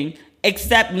everything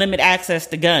except limit access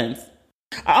to guns.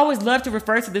 I always love to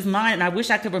refer to this line, and I wish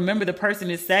I could remember the person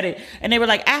that said it. And they were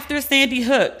like, after Sandy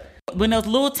Hook, when those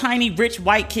little tiny rich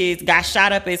white kids got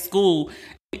shot up at school,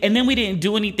 And then we didn't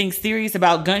do anything serious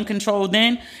about gun control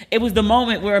then. It was the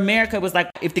moment where America was like,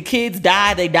 if the kids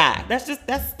die, they die.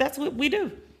 That's what we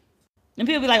do. And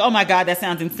people be like, oh my God, that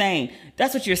sounds insane.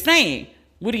 That's what you're saying.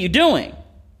 What are you doing?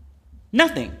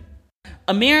 Nothing.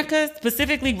 America,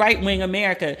 specifically right-wing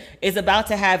America, is about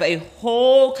to have a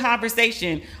whole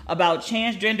conversation about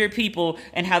transgender people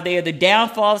and how they are the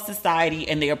downfall of society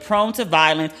and they are prone to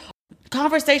violence.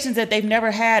 Conversations that they've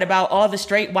never had about all the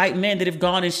straight white men that have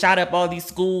gone and shot up all these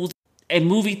schools and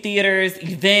movie theaters,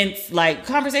 events, like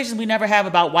conversations we never have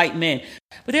about white men.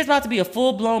 But there's about to be a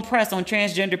full-blown press on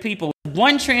transgender people.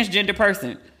 One transgender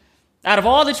person out of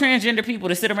all the transgender people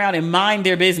to sit around and mind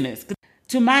their business.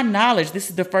 To my knowledge, this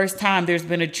is the first time there's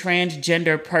been a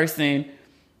transgender person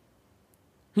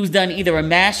who's done either a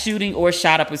mass shooting or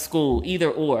shot up a school,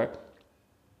 either or.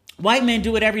 White men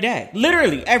do it every day,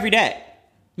 literally every day.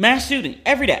 Mass shooting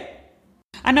every day.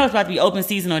 I know it's about to be open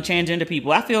season on transgender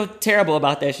people. I feel terrible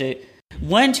about that shit.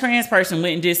 One trans person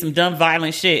went and did some dumb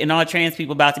violent shit and all trans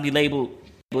people about to be labeled.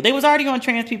 They was already on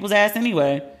trans people's ass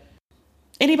anyway.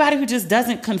 Anybody who just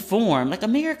doesn't conform. Like,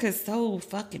 America's so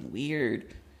fucking weird.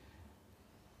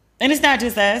 And it's not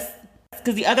just us.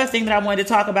 Because the other thing that I wanted to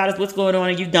talk about is what's going on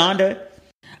in Uganda.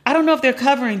 I don't know if they're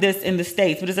covering this in the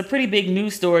States, but it's a pretty big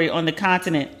news story on the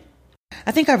continent.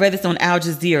 I think I read this on Al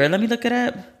Jazeera. Let me look it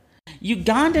up.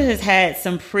 Uganda has had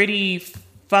some pretty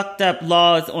fucked up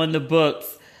laws on the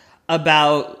books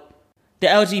about the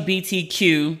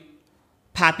LGBTQ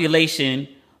population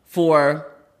for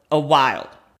a while.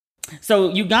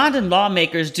 So Ugandan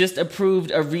lawmakers just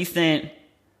approved a recent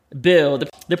bill.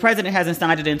 The president hasn't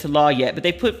signed it into law yet, but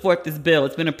they put forth this bill.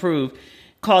 It's been approved,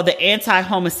 called the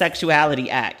Anti-Homosexuality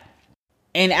Act.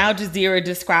 And Al Jazeera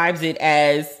describes it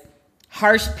as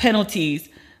harsh penalties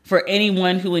for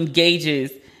anyone who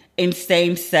engages in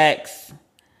same-sex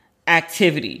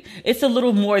activity. It's a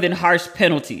little more than harsh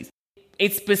penalties.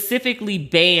 It specifically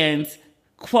bans,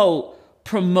 quote,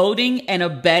 promoting and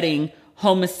abetting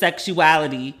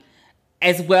homosexuality,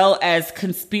 as well as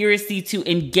conspiracy to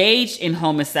engage in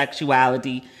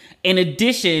homosexuality, in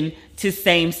addition to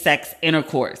same-sex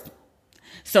intercourse.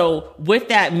 So what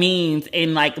that means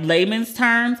in like layman's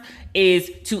terms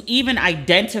is to even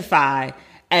identify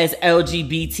as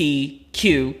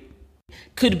LGBTQ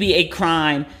could be a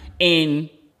crime in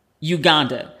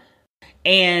Uganda.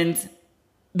 And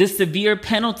the severe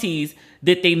penalties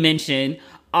that they mention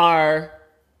are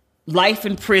life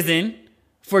in prison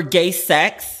for gay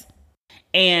sex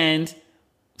and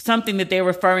something that they're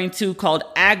referring to called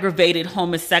aggravated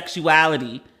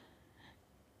homosexuality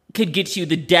could get you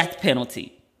the death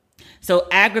penalty. So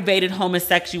aggravated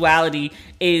homosexuality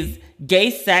is gay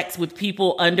sex with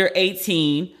people under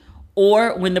 18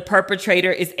 or when the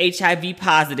perpetrator is HIV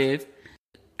positive.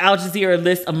 Al Jazeera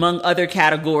lists among other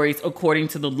categories according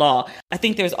to the law. I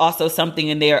think there's also something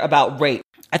in there about rape.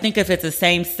 I think if it's a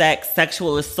same-sex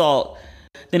sexual assault,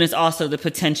 then it's also the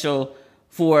potential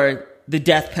for the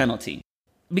death penalty.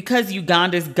 Because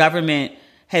Uganda's government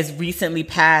has recently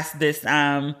passed this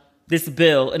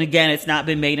bill, and again, it's not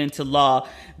been made into law,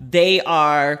 they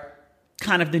are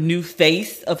kind of the new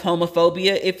face of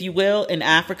homophobia, if you will, in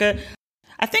Africa.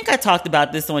 I think I talked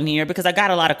about this on here because I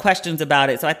got a lot of questions about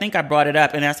it. So I think I brought it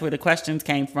up and that's where the questions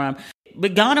came from.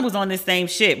 But Ghana was on this same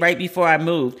shit right before I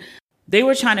moved. They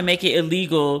were trying to make it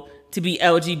illegal to be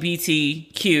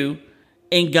LGBTQ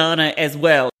in Ghana as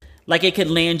well. Like it could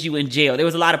land you in jail. There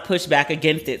was a lot of pushback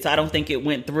against it. So I don't think it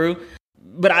went through.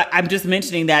 But I'm just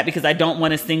mentioning that because I don't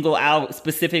want to single out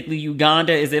specifically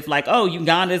Uganda as if like, oh,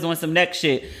 Uganda is on some next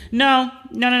shit. No.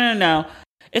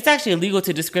 It's actually illegal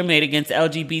to discriminate against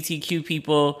LGBTQ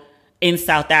people in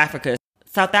South Africa.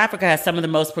 South Africa has some of the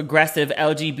most progressive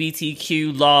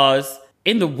LGBTQ laws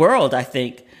in the world, I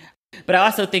think. But I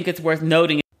also think it's worth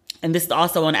noting, and this is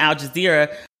also on Al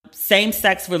Jazeera,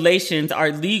 same-sex relations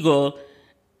are legal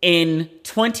in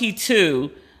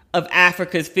 22 of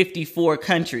Africa's 54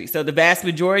 countries. So the vast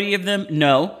majority of them,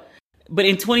 no. But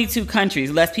in 22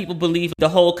 countries, lest people believe the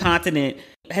whole continent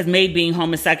has made being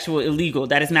homosexual illegal.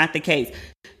 That is not the case.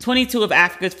 22 of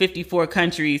Africa's 54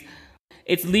 countries,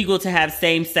 it's legal to have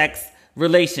same-sex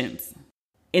relations.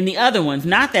 In the other ones,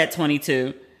 not that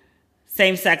 22,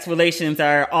 same-sex relations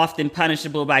are often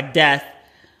punishable by death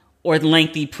or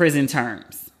lengthy prison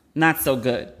terms. Not so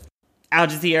good. Al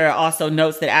Jazeera also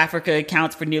notes that Africa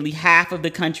accounts for nearly half of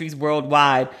the countries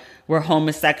worldwide where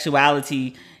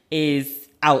homosexuality is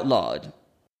outlawed.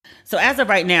 So as of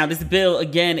right now, this bill,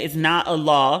 again, is not a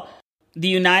law. The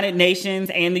United Nations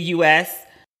and the U.S.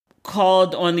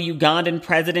 called on the Ugandan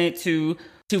president to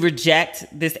reject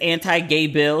this anti-gay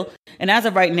bill. And as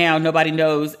of right now, nobody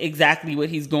knows exactly what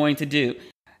he's going to do.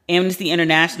 Amnesty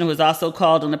International has also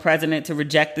called on the president to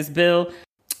reject this bill.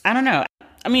 I don't know.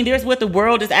 I mean, there's what the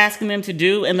world is asking them to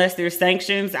do. Unless there's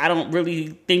sanctions, I don't really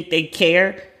think they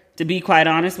care, to be quite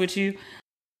honest with you.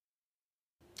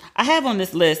 I have on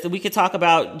this list that we could talk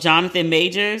about Jonathan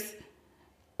Majors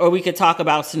or we could talk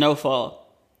about Snowfall.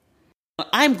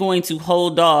 I'm going to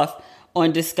hold off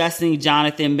on discussing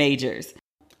Jonathan Majors.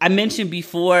 I mentioned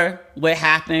before what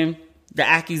happened, the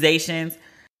accusations.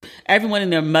 Everyone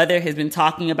and their mother has been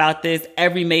talking about this.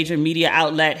 Every major media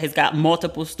outlet has got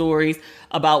multiple stories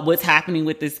about what's happening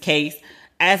with this case.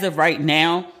 As of right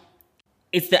now,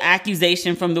 it's the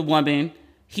accusation from the woman.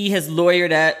 He has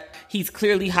lawyered up. He's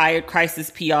clearly hired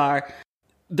crisis PR.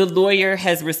 The lawyer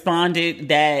has responded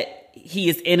that he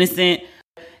is innocent.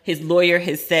 His lawyer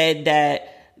has said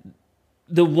that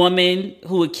the woman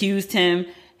who accused him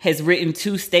has written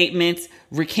 2 statements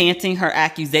recanting her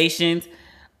accusations.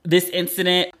 This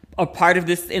incident, or part of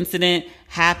this incident,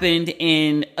 happened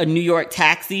in a New York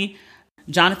taxi.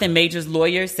 Jonathan Majors'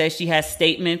 lawyer says she has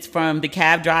statements from the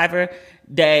cab driver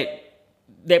that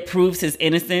proves his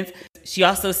innocence. She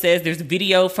also says there's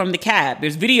video from the cab.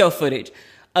 There's video footage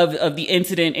of the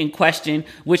incident in question,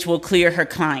 which will clear her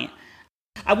client.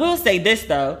 I will say this,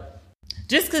 though.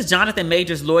 Just because Jonathan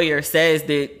Majors' lawyer says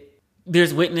that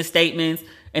there's witness statements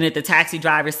and that the taxi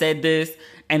driver said this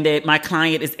and that my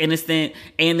client is innocent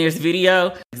and there's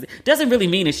video, doesn't really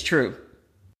mean it's true.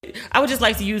 I would just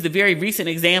like to use a very recent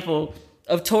example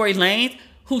of Tory Lanez,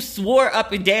 who swore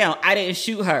up and down, I didn't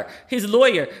shoot her. His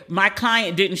lawyer, my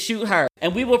client didn't shoot her.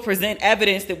 And we will present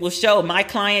evidence that will show my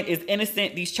client is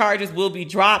innocent. These charges will be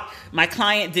dropped. My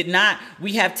client did not.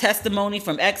 We have testimony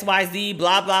from XYZ,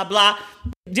 blah, blah, blah.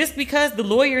 Just because the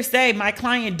lawyers say my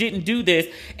client didn't do this,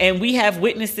 and we have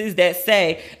witnesses that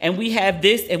say, and we have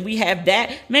this and we have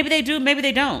that, maybe they do, maybe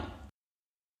they don't.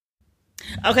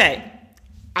 Okay,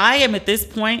 I am at this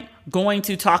point going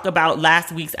to talk about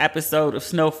last week's episode of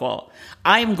Snowfall.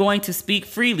 I am going to speak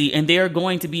freely, and there are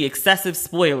going to be excessive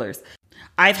spoilers.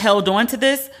 I've held on to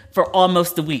this for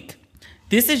almost a week.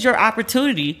 This is your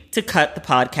opportunity to cut the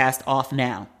podcast off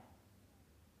now.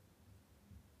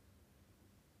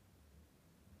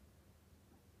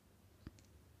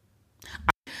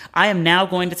 I am now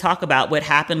going to talk about what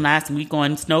happened last week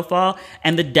on Snowfall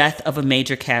and the death of a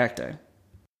major character.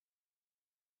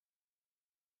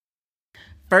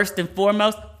 First and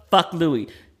foremost, fuck Louis.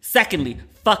 Secondly,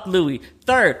 fuck Louis.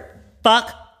 Third,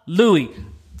 fuck Louis.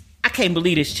 I can't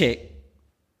believe this chick.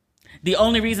 The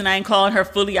only reason I ain't calling her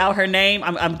fully out her name,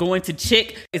 I'm going to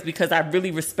chick, is because I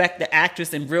really respect the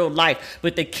actress in real life.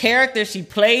 But the character she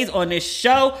plays on this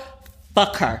show,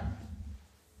 fuck her.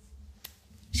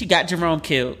 She got Jerome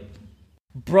killed.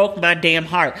 Broke my damn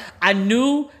heart. I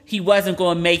knew he wasn't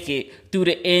going to make it through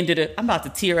the end of the... I'm about to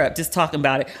tear up just talking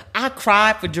about it. I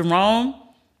cried for Jerome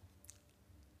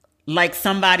like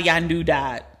somebody I knew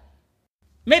died.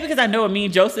 Maybe because I know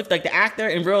Amin Joseph, like the actor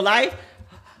in real life.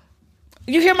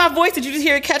 You hear my voice? Did you just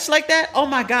hear it catch like that? Oh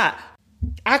my God.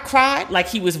 I cried like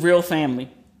he was real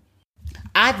family.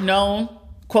 I've known,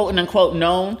 quote unquote,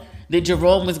 known that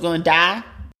Jerome was going to die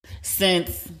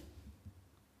since...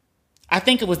 I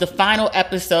think it was the final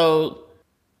episode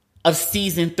of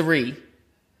season 3.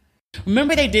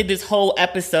 Remember they did this whole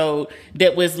episode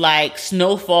that was like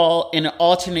Snowfall in an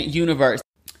alternate universe.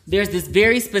 There's this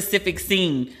very specific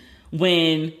scene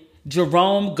when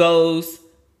Jerome goes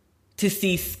to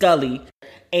see Scully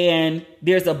and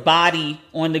there's a body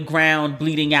on the ground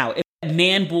bleeding out. A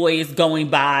man boy is going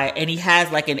by and he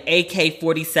has like an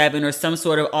AK-47 or some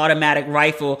sort of automatic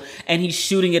rifle and he's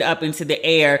shooting it up into the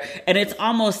air. And it's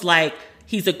almost like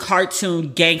he's a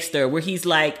cartoon gangster where he's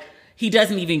like, he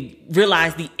doesn't even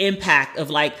realize the impact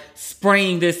of like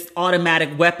spraying this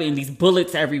automatic weapon, these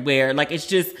bullets everywhere. Like it's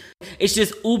just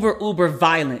uber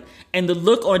violent. And the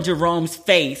look on Jerome's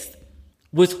face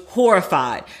was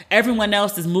horrified. Everyone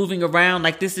else is moving around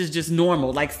like this is just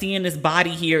normal. Like seeing this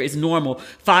body here is normal.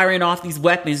 Firing off these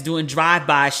weapons, doing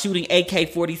drive-bys, shooting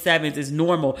AK-47s is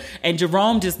normal. And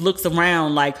Jerome just looks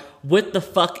around like, what the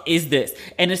fuck is this?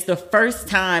 And it's the first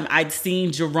time I'd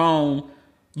seen Jerome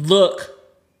look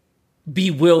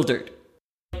bewildered.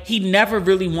 He never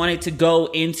really wanted to go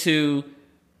into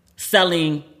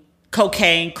selling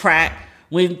cocaine, crack.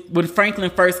 When Franklin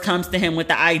first comes to him with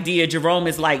the idea, Jerome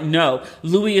is like, no.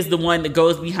 Louis is the one that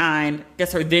goes behind, I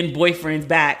guess her then boyfriend's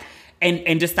back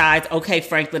and decides, okay,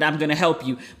 Franklin, I'm going to help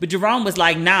you. But Jerome was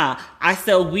like, nah, I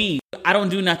sell weed. I don't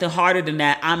do nothing harder than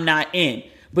that. I'm not in.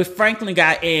 But Franklin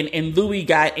got in and Louis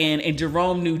got in and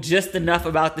Jerome knew just enough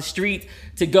about the streets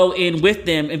to go in with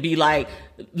them and be like,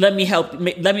 let me help.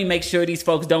 Let me make sure these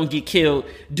folks don't get killed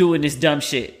doing this dumb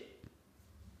shit.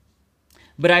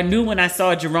 But I knew when I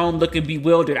saw Jerome looking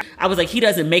bewildered, I was like, he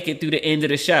doesn't make it through the end of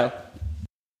the show.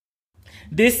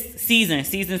 This season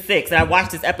 6, and I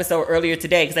watched this episode earlier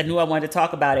today because I knew I wanted to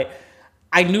talk about it.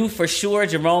 I knew for sure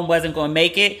Jerome wasn't going to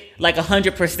make it, like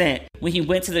 100%, when he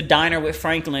went to the diner with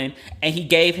Franklin and he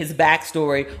gave his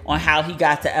backstory on how he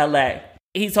got to LA.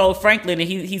 He told Franklin, and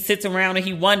he sits around and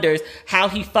he wonders how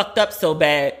he fucked up so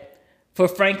bad for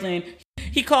Franklin.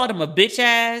 He called him a bitch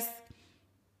ass.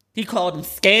 He called him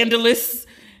scandalous.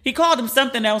 He called him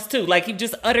something else too. Like, he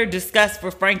just uttered disgust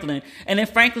for Franklin. And then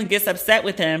Franklin gets upset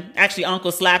with him. Actually,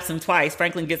 Uncle slaps him twice.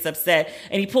 Franklin gets upset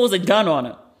and he pulls a gun on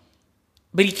him.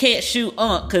 But he can't shoot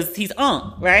Unc because he's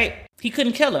Unc, right? He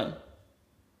couldn't kill him.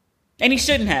 And he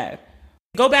shouldn't have.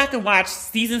 Go back and watch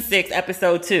season 6,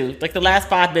 episode 2, like the last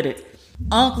 5 minutes.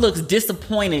 Unc looks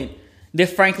disappointed that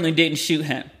Franklin didn't shoot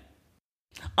him.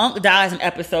 Unc dies in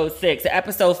episode 6. In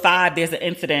episode 5, there's an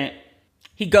incident.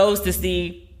 He goes to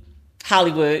see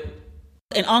Hollywood,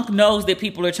 and Unc knows that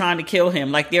people are trying to kill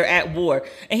him, like they're at war.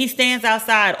 And he stands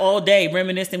outside all day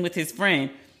reminiscing with his friend.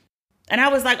 And I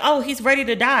was like, oh, he's ready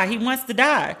to die. He wants to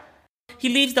die. He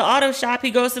leaves the auto shop.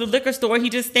 He goes to the liquor store. He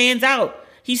just stands out.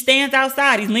 He stands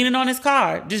outside. He's leaning on his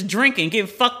car, just drinking, getting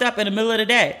fucked up in the middle of the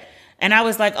day. And I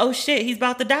was like, oh shit, he's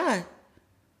about to die.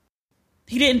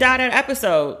 He didn't die that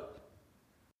episode.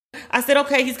 I said,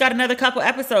 okay, he's got another couple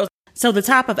episodes. So the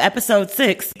top of episode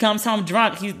 6, he comes home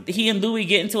drunk. He and Louis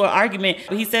get into an argument.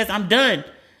 He says, I'm done.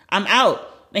 I'm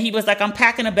out. And he was like, I'm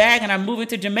packing a bag and I'm moving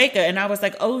to Jamaica. And I was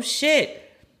like, oh shit.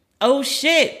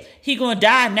 He gonna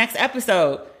die next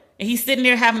episode. And he's sitting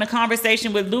there having a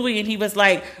conversation with Louis and he was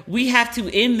like, we have to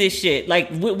end this shit. Like,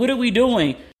 what are we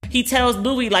doing? He tells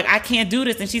Louis, like, I can't do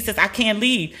this. And she says, I can't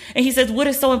leave. And he says, what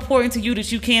is so important to you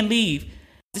that you can't leave?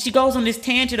 She goes on this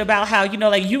tangent about how,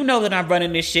 that I'm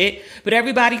running this shit, but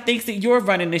everybody thinks that you're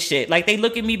running this shit. Like, they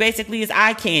look at me basically as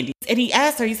eye candy. And he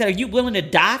asked her, he said, are you willing to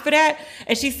die for that?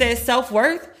 And she said,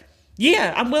 self-worth?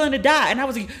 Yeah, I'm willing to die. And I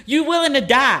was like, you willing to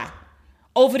die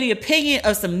over the opinion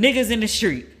of some niggas in the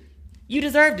street? You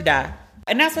deserve to die.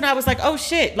 And that's when I was like, oh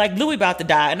shit, like Louis about to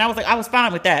die. And I was like, I was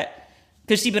fine with that.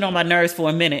 Because she been on my nerves for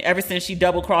a minute, ever since she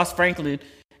double-crossed Franklin.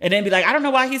 And then be like, I don't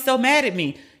know why he's so mad at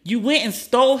me. You went and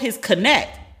stole his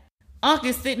connect. Unc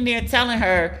is sitting there telling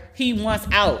her he wants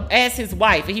out as his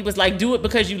wife. And he was like, do it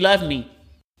because you love me.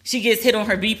 She gets hit on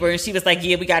her beeper and she was like,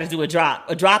 yeah, we got to do a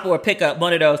drop or a pickup,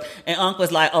 one of those. And Unc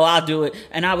was like, oh, I'll do it.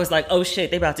 And I was like, oh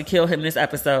shit, they about to kill him this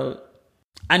episode.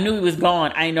 I knew he was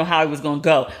gone. I didn't know how he was going to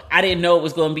go. I didn't know it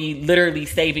was going to be literally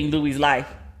saving Louis'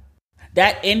 life.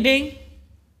 That ending,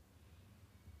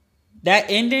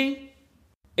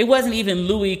 it wasn't even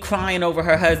Louis crying over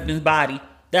her husband's body.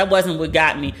 That wasn't what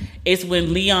got me. It's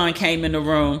when Leon came in the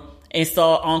room and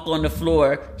saw Unc on the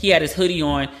floor. He had his hoodie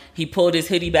on. He pulled his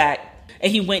hoodie back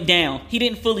and he went down. He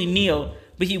didn't fully kneel,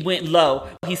 but he went low.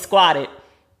 He squatted.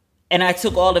 And I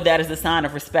took all of that as a sign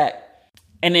of respect.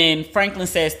 And then Franklin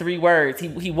says 3 words.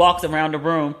 He walks around the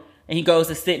room and he goes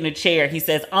to sit in a chair. He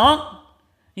says, Unc.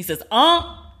 He says, Unc.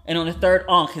 And on the third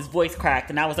Unc, his voice cracked.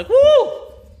 And I was like, woo!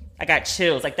 I got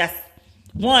chills. Like, that's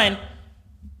one,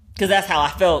 because that's how I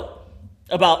felt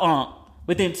about Unc.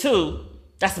 But then 2,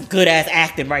 that's some good ass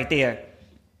acting right there.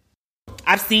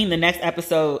 I've seen the next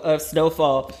episode of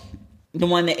Snowfall, the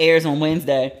one that airs on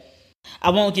Wednesday. I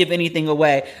won't give anything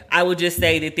away. I will just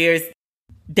say that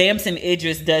Damson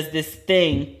Idris does this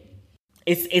thing.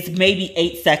 It's maybe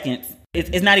 8 seconds.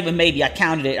 It's not even maybe. I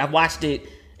counted it. I've watched it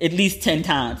at least 10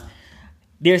 times.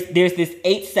 There's this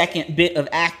 8-second bit of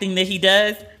acting that he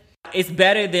does. It's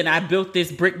better than I built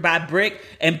this brick by brick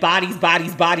and bodies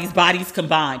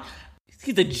combined.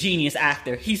 He's a genius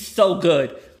actor. He's so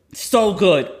good. So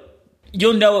good.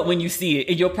 You'll know it when you see it,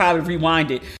 and you'll probably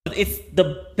rewind it. It's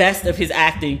the best of his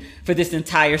acting for this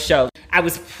entire show. I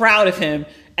was proud of him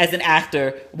as an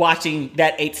actor watching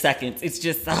that 8 seconds. It's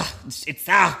just, All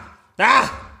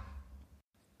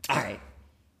right.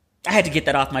 I had to get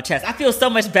that off my chest. I feel so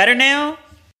much better now.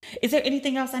 Is there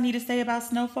anything else I need to say about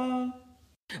Snowfall?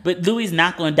 But Louie's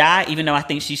not going to die, even though I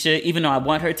think she should, even though I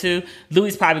want her to.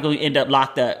 Louie's probably going to end up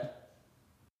locked up.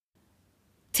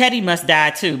 Teddy must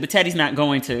die too, but Teddy's not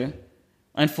going to,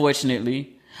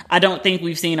 unfortunately. I don't think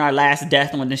we've seen our last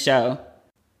death on the show.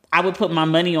 I would put my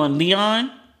money on Leon,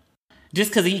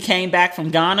 just because he came back from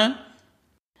Ghana.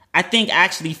 I think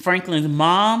actually Franklin's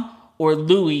mom or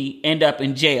Louie end up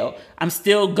in jail. I'm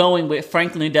still going with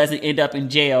Franklin doesn't end up in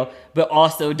jail, but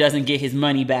also doesn't get his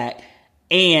money back.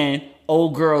 And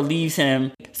old girl leaves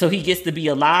him, so he gets to be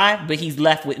alive, but he's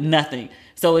left with nothing.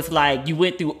 So it's like you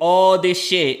went through all this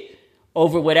shit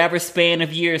over whatever span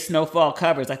of years Snowfall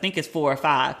covers. I think it's 4 or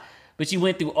 5. But you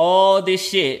went through all this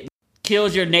shit,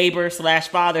 killed your neighbor /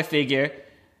 father figure,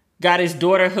 got his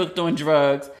daughter hooked on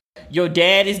drugs. Your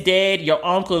dad is dead. Your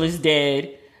uncle is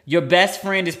dead. Your best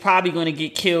friend is probably going to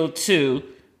get killed too.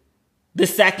 The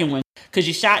second one, because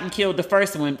you shot and killed the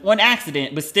first one on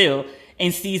accident, but still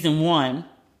in season 1.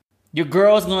 Your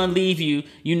girl's going to leave you.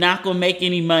 You're not going to make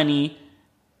any money.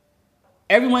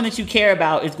 Everyone that you care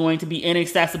about is going to be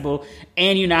inaccessible,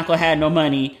 and you're not going to have no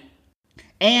money.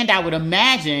 And I would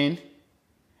imagine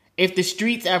if the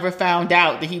streets ever found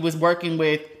out that he was working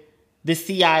with the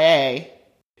CIA,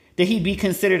 that he'd be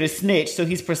considered a snitch, so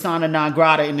he's persona non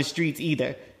grata in the streets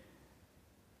either.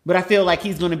 But I feel like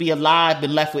he's going to be alive but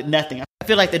left with nothing. I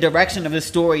feel like the direction of the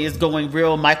story is going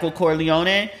real Michael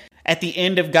Corleone at the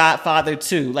end of Godfather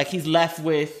 2. Like he's left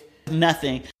with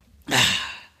nothing.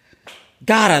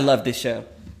 God, I love this show.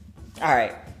 All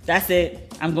right, that's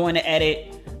it. I'm going to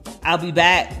edit. I'll be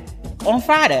back on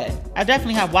Friday. I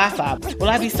definitely have Wi-Fi. Will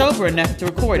I be sober enough to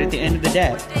record at the end of the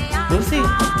day? We'll see.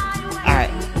 All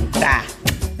right, bye.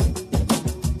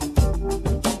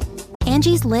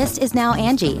 Angie's List is now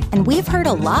Angie, and we've heard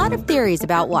a lot of theories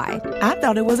about why. I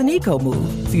thought it was an eco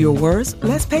move. Fewer words,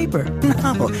 less paper.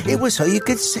 No, it was so you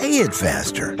could say it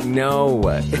faster. No,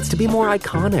 it's to be more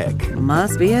iconic.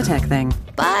 Must be a tech thing.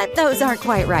 But those aren't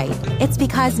quite right. It's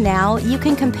because now you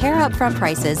can compare upfront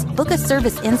prices, book a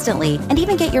service instantly, and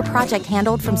even get your project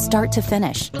handled from start to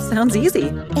finish. Sounds easy.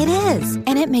 It is,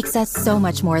 and it makes us so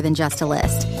much more than just a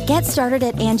list. Get started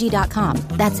at Angie.com.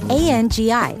 That's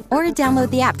ANGI, or download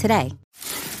the app today.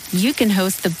 You can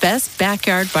host the best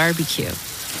backyard barbecue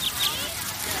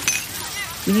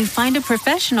when you find a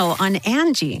professional on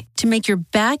Angie to make your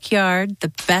backyard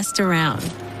the best around.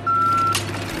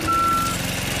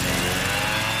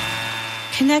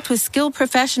 Connect with skilled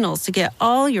professionals to get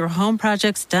all your home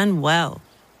projects done well.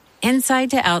 Inside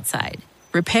to outside,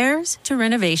 repairs to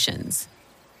renovations.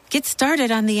 Get started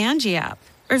on the Angie app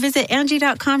or visit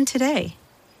Angie.com today.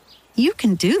 You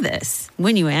can do this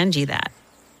when you Angie that.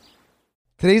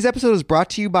 Today's episode is brought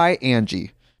to you by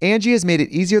Angie. Angie has made it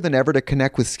easier than ever to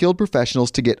connect with skilled professionals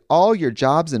to get all your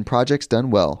jobs and projects done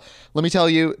well. Let me tell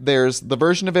you, there's the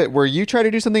version of it where you try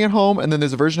to do something at home, and then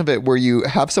there's a version of it where you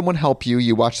have someone help you,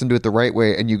 you watch them do it the right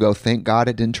way, and you go, thank God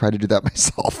I didn't try to do that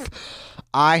myself.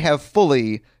 I have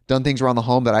fully done things around the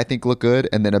home that I think look good,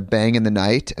 and then a bang in the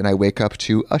night, and I wake up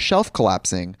to a shelf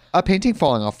collapsing, a painting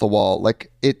falling off the wall.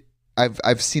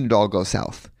 I've seen it all go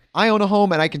south. I own a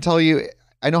home, and I can tell you,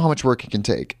 I know how much work it can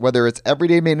take. Whether it's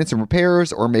everyday maintenance and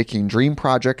repairs or making dream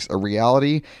projects a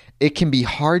reality, it can be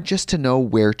hard just to know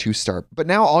where to start. But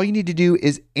now all you need to do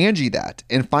is Angie that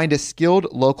and find a skilled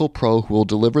local pro who will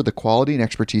deliver the quality and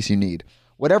expertise you need.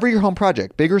 Whatever your home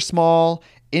project, big or small,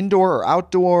 indoor or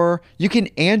outdoor, you can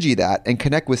Angie that and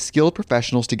connect with skilled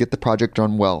professionals to get the project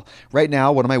done well. Right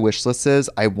now, one of my wish lists is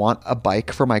I want a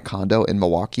bike for my condo in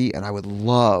Milwaukee, and I would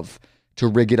love to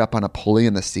rig it up on a pulley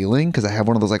in the ceiling because I have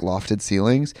one of those like lofted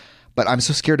ceilings, but I'm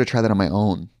so scared to try that on my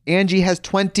own. Angie has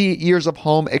 20 years of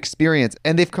home experience,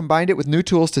 and they've combined it with new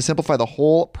tools to simplify the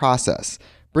whole process.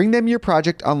 Bring them your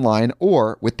project online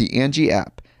or with the Angie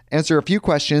app. Answer a few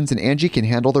questions and Angie can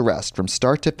handle the rest from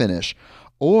start to finish,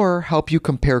 or help you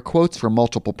compare quotes from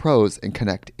multiple pros and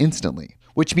connect instantly,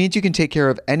 which means you can take care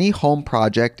of any home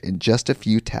project in just a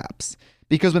few taps.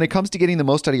 Because when it comes to getting the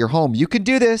most out of your home, you can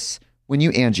do this when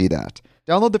you Angie that.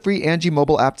 Download the free Angie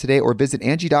mobile app today or visit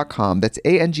Angie.com. That's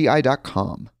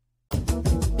ANGI.com.